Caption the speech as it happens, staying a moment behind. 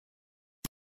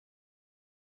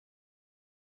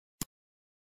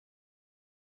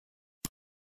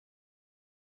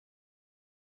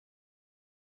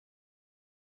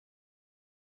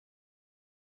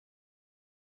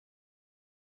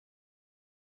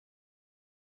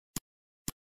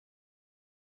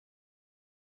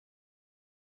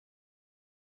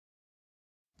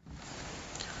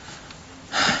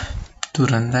To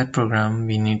run that program,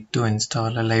 we need to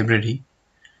install a library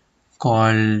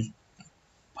called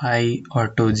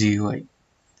PyAutoGUI.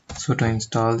 So to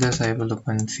install this, I will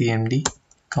open cmd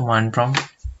command prompt,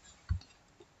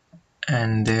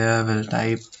 and there I will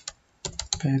type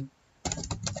pip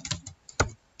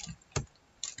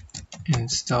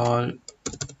install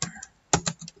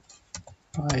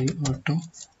PyAutoGUI.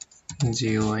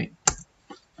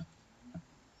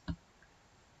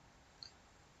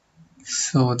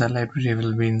 So the library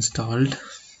will be installed.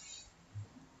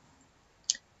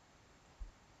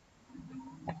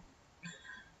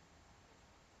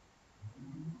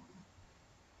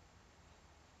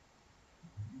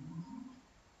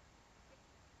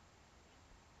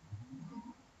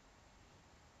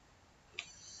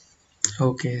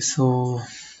 Okay, so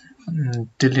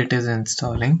till it is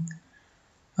installing,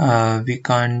 we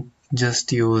can't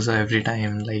just use every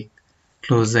time, like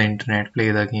close the internet,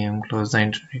 play the game, close the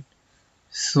internet.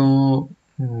 So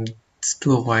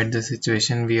to avoid the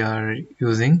situation, we are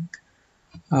using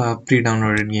a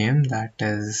pre-downloaded game, that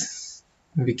is,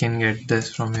 we can get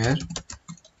this from here,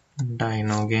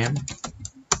 Dino Game,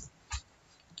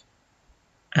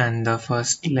 and the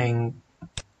first link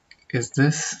is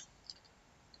this.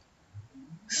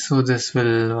 So this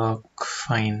will work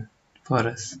fine for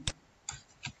us.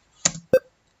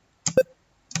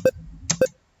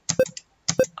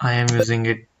 I am using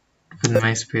it with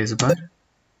my spacebar,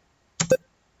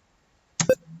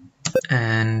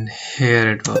 and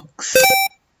here it works.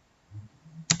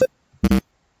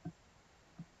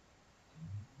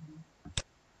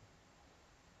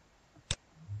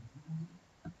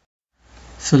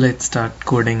 So let's start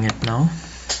coding it now.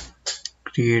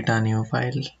 Create a new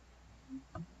file.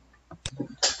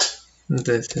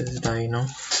 This is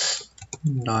dino.py.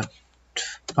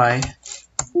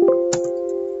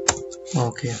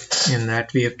 Okay, in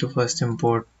that we have to first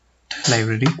import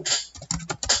library.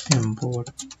 Import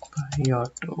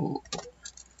PyAutoGUISP.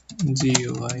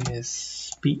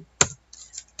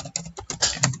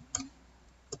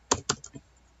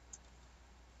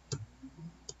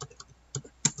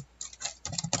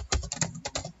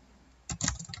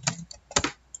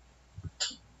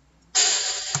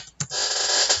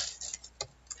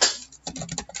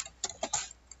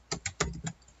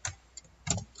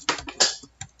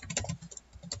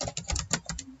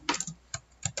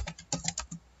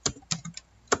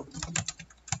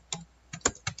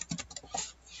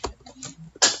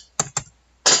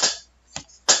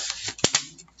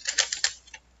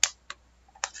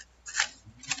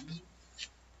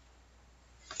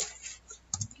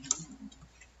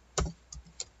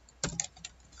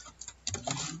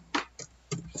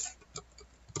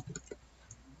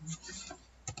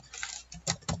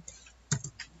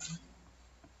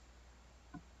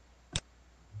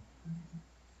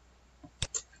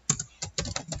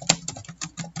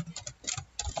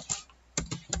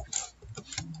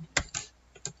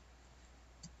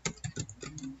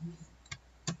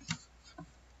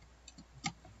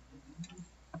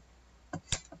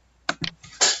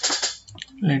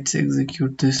 Let's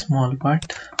execute this small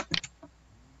part.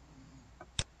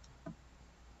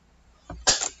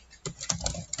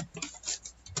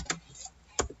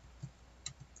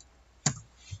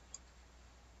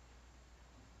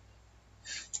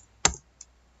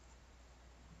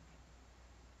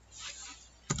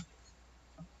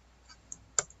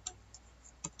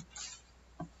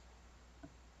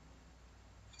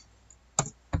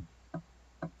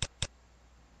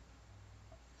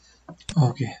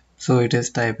 Okay, so it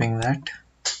is typing that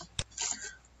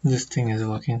this thing is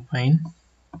working fine.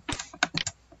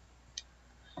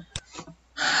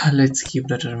 Let's keep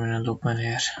the terminal open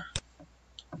here.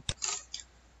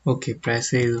 Okay,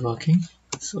 press A is working,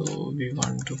 so we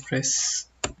want to press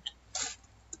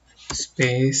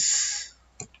space,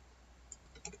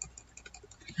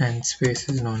 and space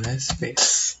is known as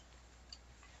space.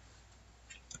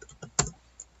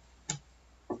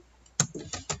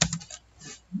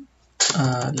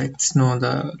 Let's know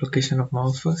the location of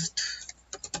mouse first.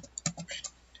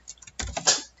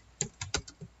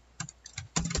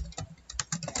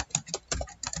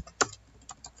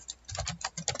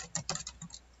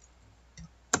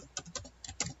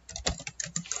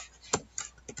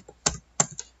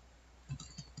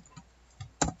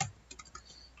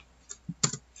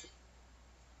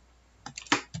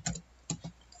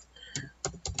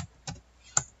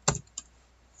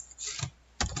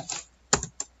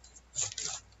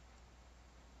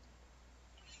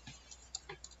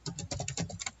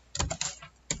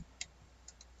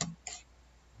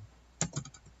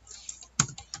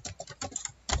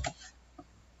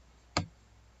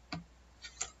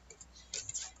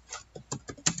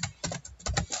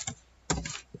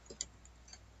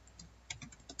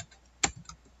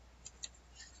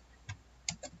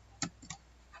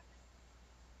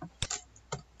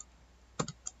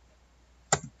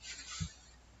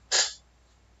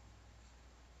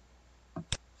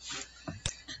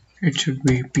 It should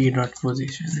be p dot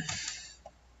position.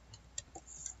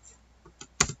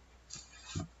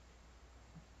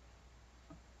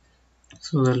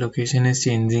 So the location is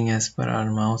changing as per our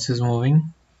mouse is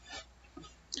moving.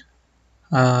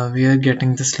 We are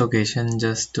getting this location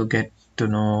just to get to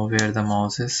know where the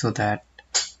mouse is, so that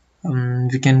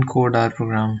we can code our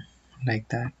program like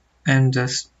that. I'm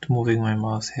just moving my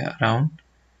mouse here around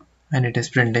and it is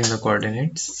printing the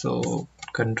coordinates, so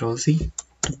Control C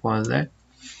to pause that.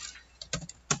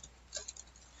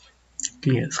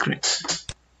 Clear screen.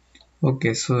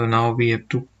 Okay, so now we have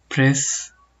to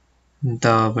press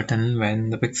the button when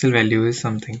the pixel value is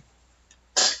something.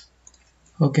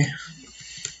 Okay,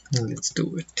 let's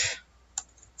do it.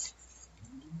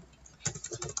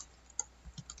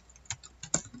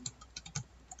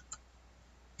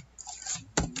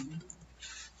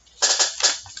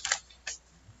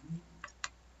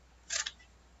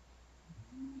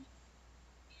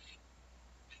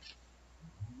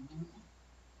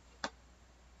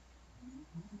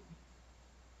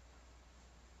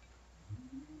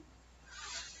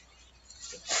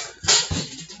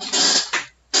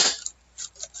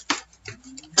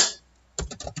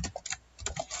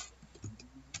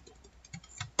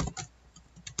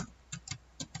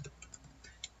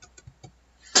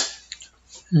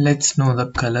 Let's know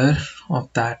the color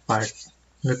of that part,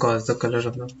 because the color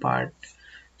of the part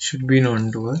should be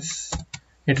known to us.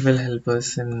 It will help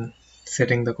us in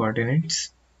setting the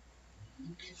coordinates.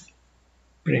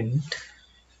 Print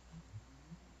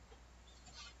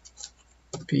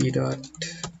p dot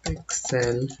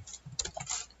pixel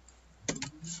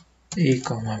a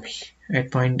comma b. At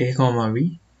point a comma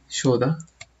b, show the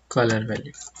color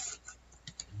value.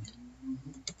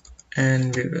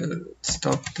 And we will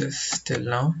stop this till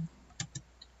now.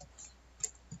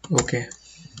 Okay,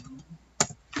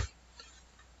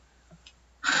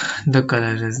 the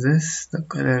color is this, the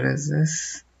color is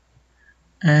this,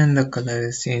 and the color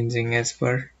is changing as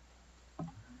per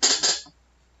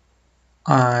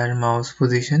our mouse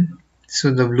position.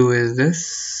 So the blue is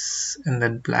this and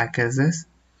the black is this.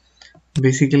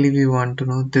 Basically we want to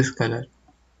know this color.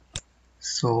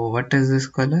 So what is this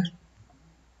color?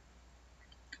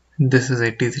 This is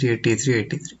 83, 83,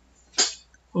 83.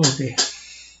 Okay,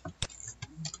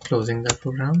 closing the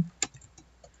program,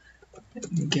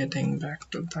 getting back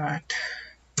to that.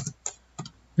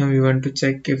 Now we want to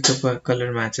check if the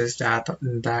color matches that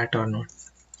or not.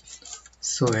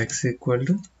 So x equal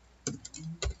to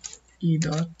e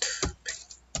dot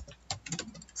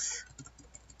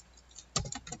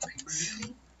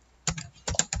pixel.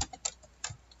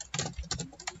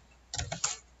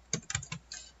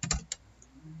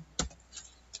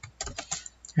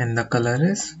 And the color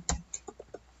is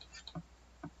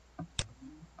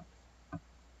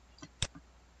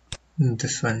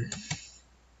this one.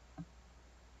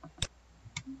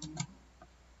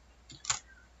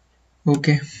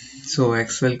 Okay, so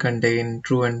x will contain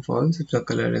true and false if the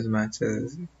color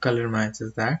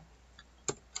matches that.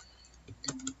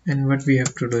 And what we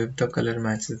have to do if the color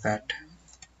matches that?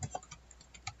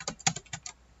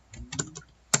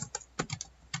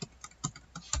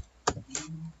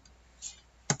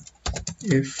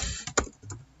 If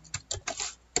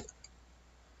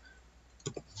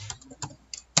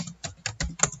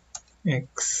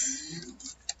x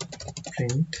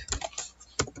print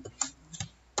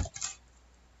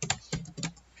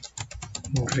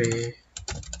gray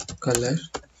color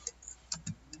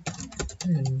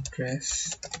and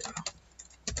press,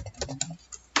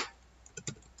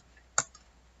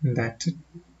 that's it.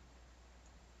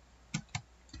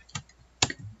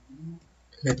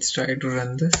 Let's try to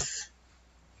run this.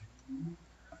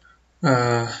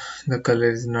 The color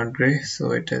is not gray,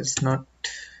 so it is not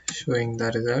showing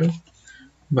the result,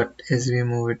 but as we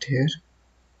move it here,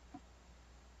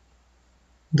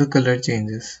 the color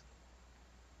changes.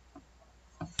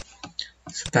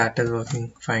 So that is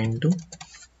working fine too.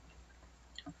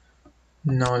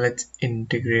 Now let's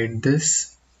integrate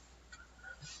this.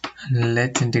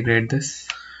 Let's integrate this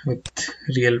with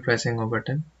real pressing of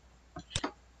button.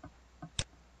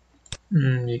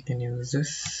 We can use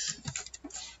this.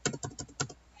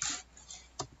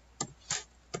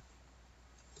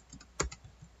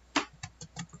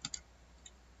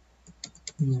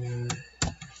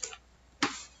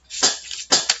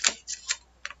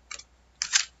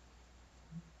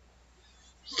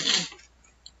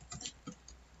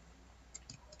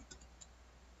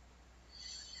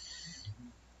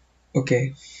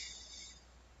 Okay,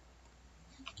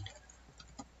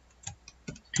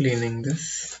 cleaning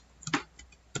this.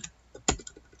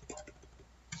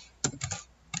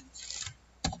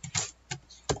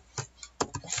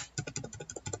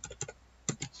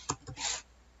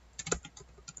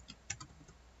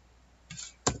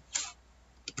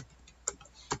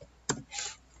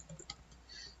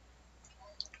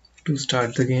 To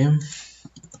start the game,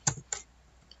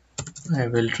 I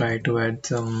will try to add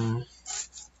some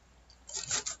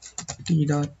t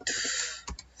dot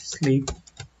sleep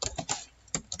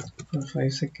for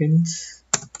 5 seconds,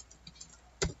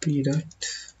 p dot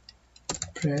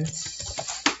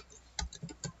press,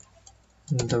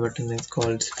 the button is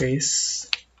called space,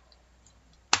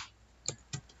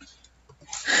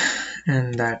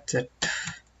 and that's it.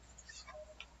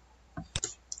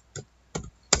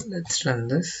 Let's run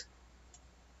this.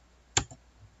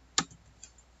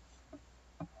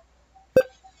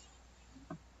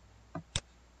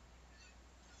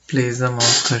 Place the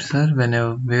mouse cursor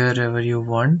wherever you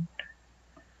want.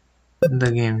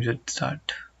 The game should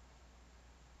start.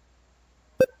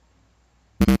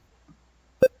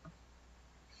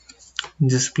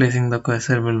 Just placing the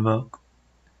cursor will work.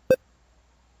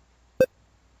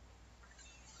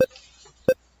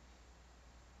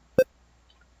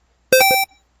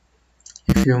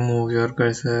 If you move your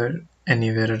cursor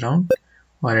anywhere around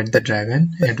or at the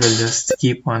dragon, it will just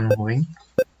keep on moving.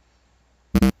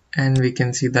 And we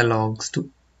can see the logs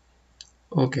too.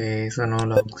 Okay, so no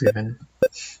logs even.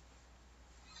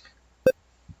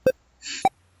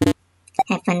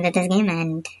 Have fun with this game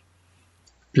and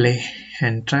Play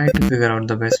and try to figure out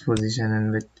the best position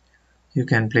in which you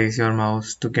can place your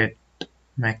mouse to get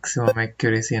maximum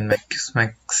accuracy and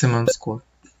maximum score.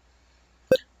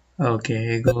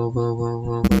 Okay,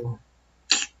 go.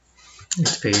 It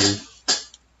failed.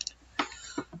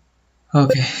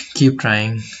 Okay, keep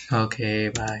trying. Okay,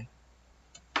 bye.